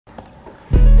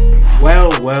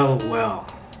Well,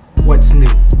 what's new?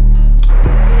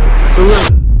 So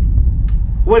look,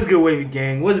 what's good, Wavy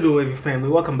gang? What's good, Wavy family?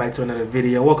 Welcome back to another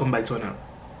video. Welcome back to another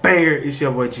banger. It's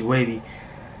your boy G Wavy.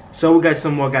 So we got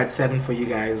some more GOT7 for you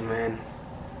guys, man.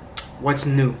 What's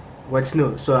new? What's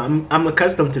new? So I'm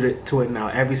accustomed to it now.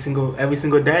 Every single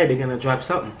day they're gonna drop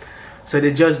something. So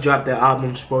they just dropped their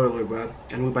album Spoiler, bro,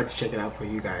 and we're about to check it out for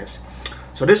you guys.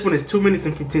 So this one is 2 minutes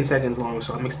and 15 seconds long,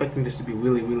 so I'm expecting this to be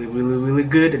really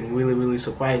good and really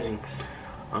surprising.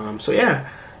 So yeah,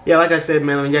 like I said,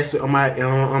 man, on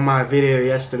my video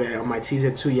yesterday, on my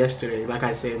teaser 2 yesterday, like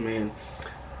I said, man,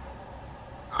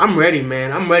 I'm ready,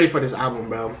 man. I'm ready for this album,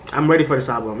 bro. I'm ready for this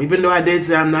album. Even though I did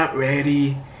say I'm not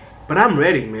ready, but I'm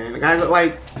ready, man. Guys,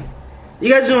 like, you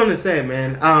guys don't understand,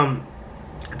 man.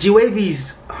 G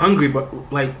Wavy's hungry,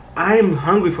 but like, I am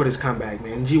hungry for this comeback,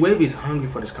 man. G Wavy's hungry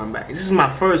for this comeback. This is my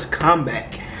first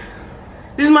comeback.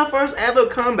 This is my first ever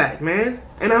comeback, man.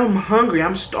 And I'm hungry.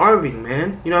 I'm starving,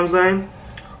 man. You know what I'm saying?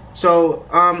 So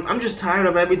I'm just tired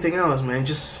of everything else, man.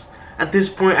 Just at this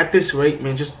point, at this rate,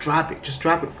 man, just drop it. Just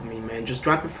drop it for me, man. Just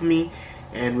drop it for me,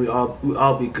 and we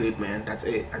all be good, man. That's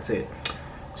it. That's it.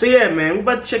 So yeah, man, we're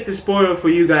about to check the spoiler for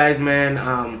you guys,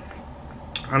 man.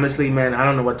 Honestly, man, I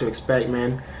don't know what to expect,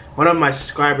 man. One of my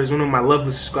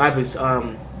lovely subscribers,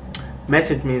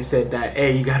 messaged me and said that,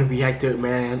 hey, you gotta react to it,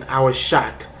 man. I was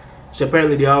shocked. So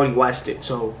apparently they already watched it.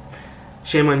 So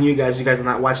shame on you guys. You guys are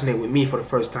not watching it with me for the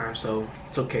first time. So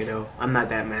it's okay though. I'm not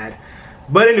that mad.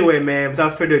 But anyway, man,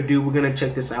 without further ado, we're gonna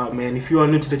check this out, man. If you are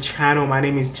new to the channel, my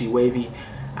name is G Wavy.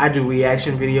 I do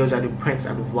reaction videos, I do pranks,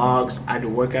 I do vlogs, I do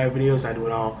workout videos, I do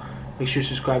it all. Make sure you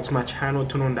subscribe to my channel,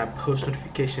 turn on that post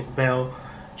notification bell.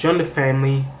 Join the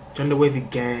family, join the Wavy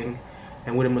gang,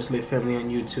 and with the Muslim family on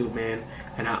YouTube, man.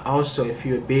 And I also, if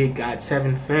you're a big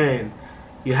GOT7 fan,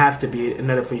 you have to be, in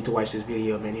order for you to watch this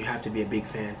video, man, you have to be a big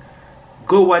fan.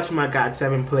 Go watch my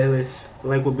GOT7 playlist. The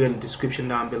link will be in the description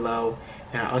down below.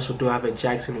 And I also do have a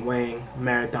Jackson Wang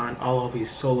marathon, all of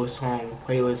his solo song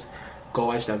playlist. Go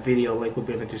watch that video. Link will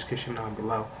be in the description down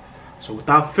below. So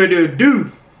without further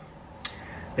ado,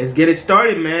 let's get it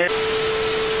started, man.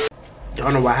 I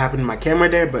don't know what happened to my camera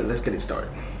there, but let's get it started.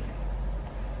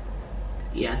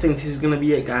 Yeah, I think this is gonna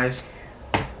be it, guys.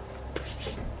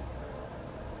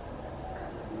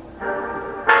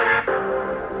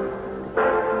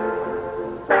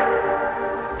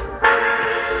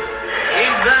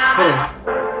 Oh.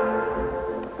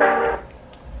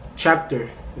 Chapter.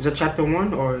 Is that chapter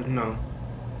 1 or no?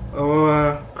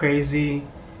 Oh, crazy.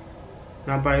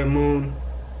 Not by the moon.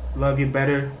 Love you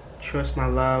better. Trust my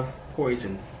love.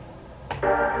 Poison.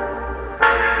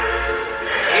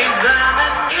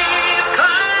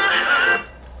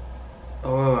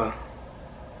 Oh.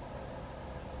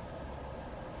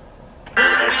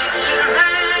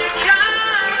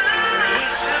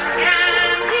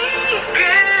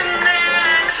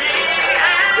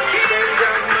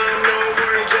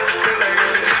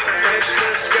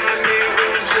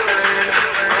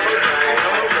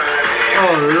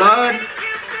 Oh Lord.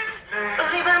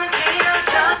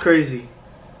 Crazy.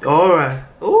 Alright.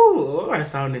 Ooh, alright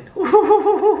sounded.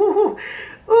 Ooh.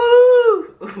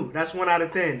 Ooh. That's 1 out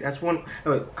of 10. That's one.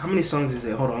 Oh, wait, how many songs is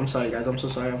it? Hold on, I'm sorry guys. I'm so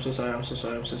sorry. How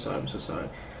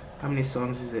many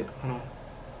songs is it? Hold on.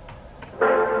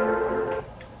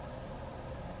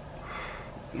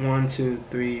 1, 2,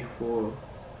 3, 4,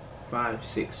 5,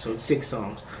 6. So it's 6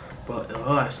 songs. But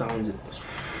oh, that sounds.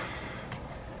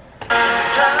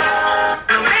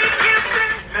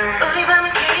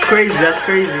 Crazy, that's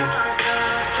crazy.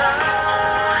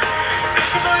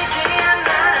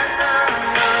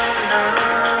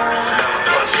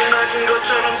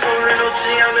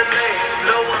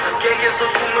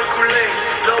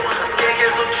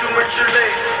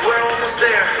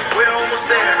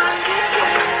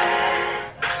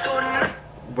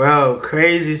 Bro,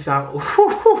 crazy sound.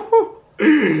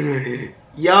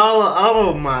 Y'all,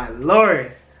 oh my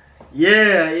Lord.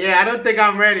 Yeah, I don't think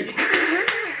I'm ready.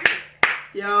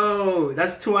 Yo,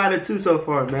 that's 2 out of 2 so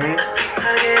far, man.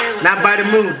 Not by the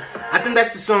Moon. I think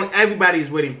that's the song everybody's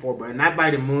waiting for, bro. Not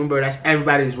by the Moon, bro. That's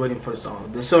everybody's waiting for the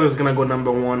song. The song is gonna go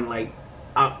 #1, like,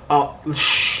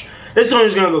 this song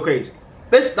is gonna go crazy.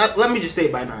 Let me just say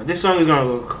it by now. This song is gonna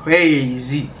go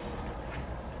crazy.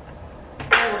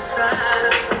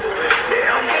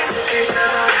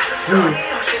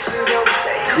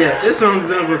 Yeah, this song is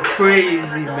gonna go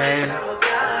crazy, man.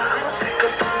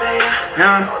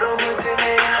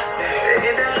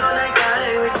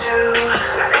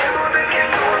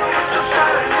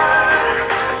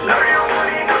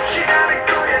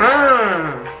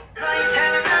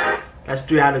 That's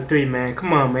 3 out of 3, man.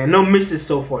 Come on, man. No misses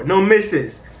so far. No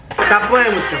misses. Stop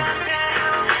playing with them.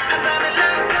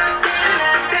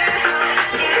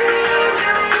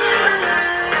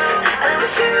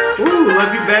 Ooh,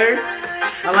 Love You Better.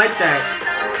 I like that.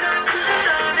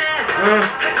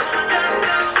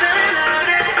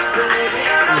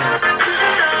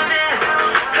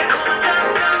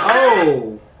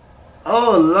 Oh.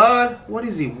 Oh, Lord. What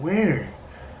is he wearing?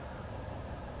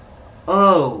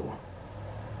 Oh.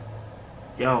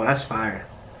 Yo, that's fire.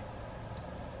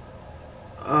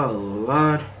 Oh,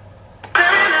 Lord.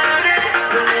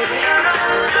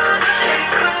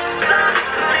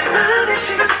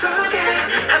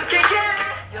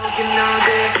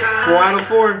 4 out of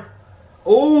 4.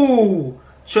 Oh,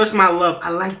 Trust My Love. I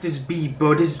like this beat,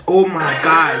 bro. This, oh my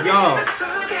God, yo.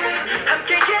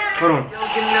 Hold on.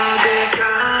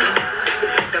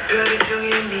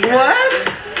 What?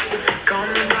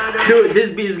 Dude,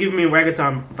 this beat is giving me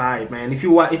reggaeton vibe, man. If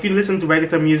you listen to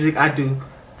reggaeton music, I do.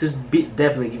 This beat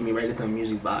definitely give me reggaeton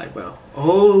music vibe, bro.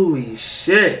 Holy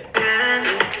shit.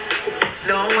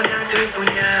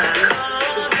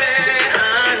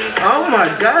 Oh my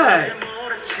God.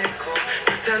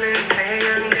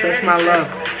 Trust My Love.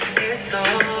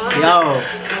 Yo,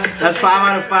 that's 5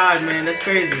 out of 5, man. That's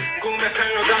crazy.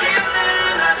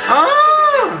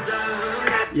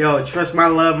 Oh! Yo, Trust My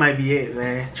Love might be it,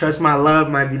 man. Trust My Love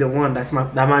might be the one. That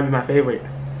might be my favorite.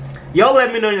 Y'all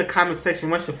let me know in the comment section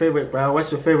what's your favorite, bro.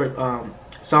 What's your favorite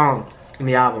song in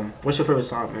the album? What's your favorite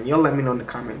song, man? Y'all let me know in the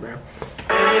comment, bro.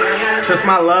 Trust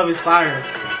My Love is fire.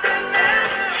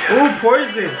 Ooh,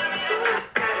 Poison.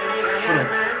 Hold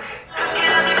on.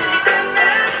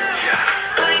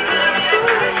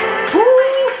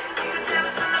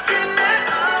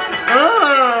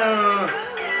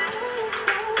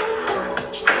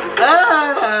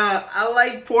 I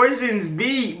like Poison's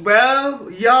beat, bro.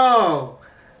 Yo,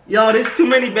 there's too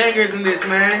many bangers in this,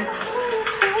 man.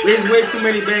 There's way too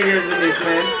many bangers in this,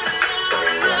 man.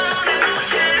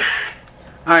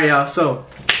 Alright, y'all, so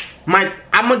I'm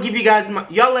gonna give you guys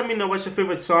y'all let me know what's your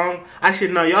favorite song.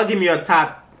 Actually, no, y'all give me your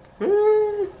top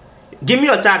give me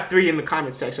your top 3 in the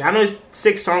comment section. I know it's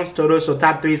 6 songs total, so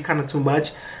top 3 is kind of too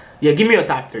much. Yeah, give me your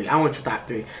top 3. I want your top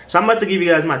 3. So I'm about to give you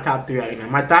guys my top 3 right now.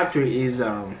 My top 3 is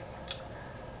number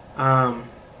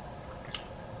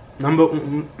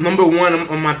 1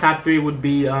 on my top 3 would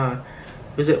be what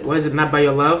is it, Not By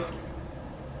Your Love?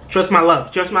 Trust My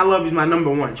Love. Trust My Love is my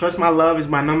number 1. Trust My Love is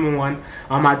my number 1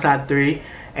 on my top 3.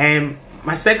 And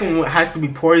my second one has to be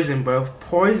Poison, bro.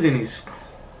 Poison is,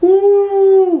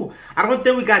 ooh. I don't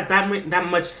think we got that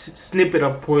much snippet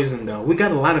of Poison though. We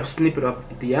got a lot of snippet of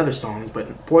the other songs,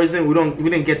 but Poison we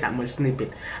didn't get that much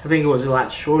snippet. I think it was a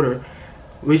lot shorter,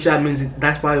 which that means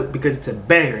that's why, because it's a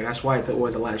banger. That's why it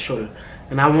was a lot shorter.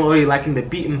 And I'm already liking the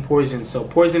beat in Poison. So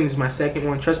Poison is my second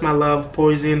one. Trust My Love,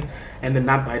 Poison, and then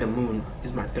Not By the Moon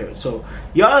is my third. So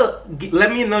y'all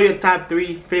let me know your top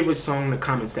 3 favorite song in the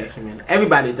comment section, man.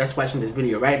 Everybody that's watching this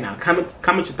video right now, comment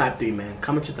your top 3, man.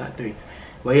 Comment your top 3.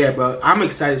 But yeah, bro, I'm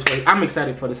excited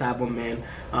for this album, man.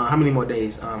 How many more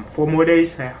days? 4 more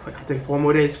days? I think 4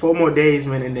 more days. 4 more days,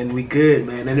 man, and then we good,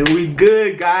 man. And then we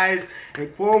good, guys.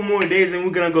 Like 4 more days, and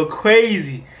we're gonna go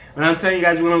crazy. When I'm telling you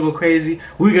guys we're gonna go crazy,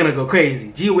 we're gonna go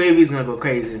crazy. G-Wavy is gonna go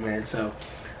crazy, man. So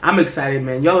I'm excited,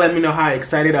 man. Y'all let me know how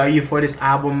excited are you for this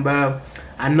album, bro.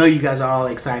 I know you guys are all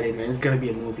excited, man. It's gonna be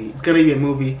a movie. It's gonna be a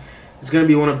movie. It's gonna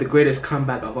be one of the greatest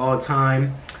comeback of all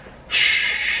time.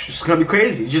 It's gonna be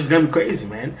crazy. It's just gonna be crazy,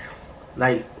 man.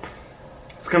 Like,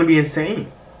 it's gonna be insane.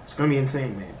 It's gonna be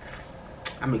insane, man.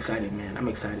 I'm excited, man. I'm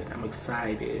excited. I'm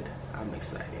excited. I'm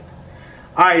excited.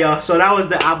 Alright, y'all. So that was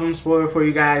the album spoiler for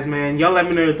you guys, man. Y'all let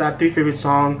me know your top 3 favorite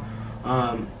song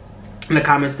in the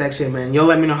comment section, man. Y'all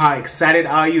let me know how excited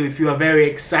are you. If you are very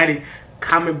excited,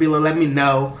 comment below. Let me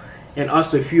know. And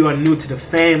also, if you are new to the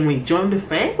family, join the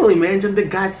family, man. Join the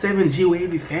GOT7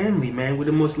 G-Wavy family, man. We're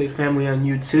the mostly family on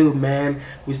YouTube, man.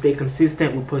 We stay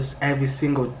consistent. We post every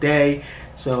single day.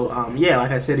 So, yeah,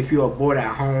 like I said, if you are bored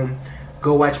at home,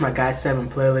 go watch my GOT7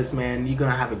 playlist, man. You're going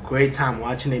to have a great time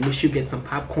watching it. Make sure you get some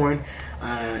popcorn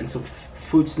and some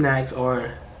food snacks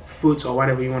or fruits or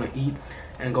whatever you want to eat.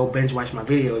 And go binge watch my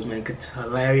videos, man. It's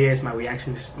hilarious. My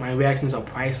reactions are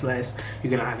priceless.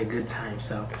 You're going to have a good time.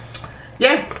 So,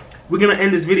 yeah. We're gonna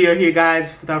end this video here, guys.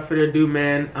 Without further ado,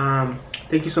 man,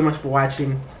 thank you so much for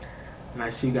watching, and I'll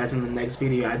see you guys in the next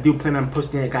video. I do plan on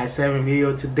posting a GOT7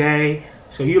 video today,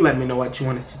 so you let me know what you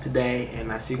want to see today, and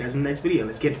I'll see you guys in the next video.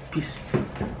 Let's get it. Peace.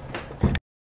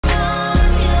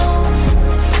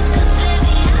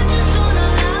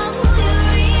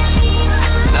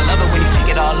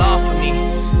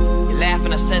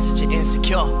 In a sense that you're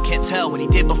insecure, can't tell what he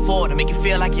did before to make you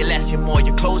feel like you're less, you're more,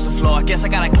 your clothes are floor. I guess I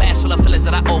got a glass full of feelings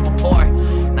that I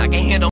overpour. Now I can't handle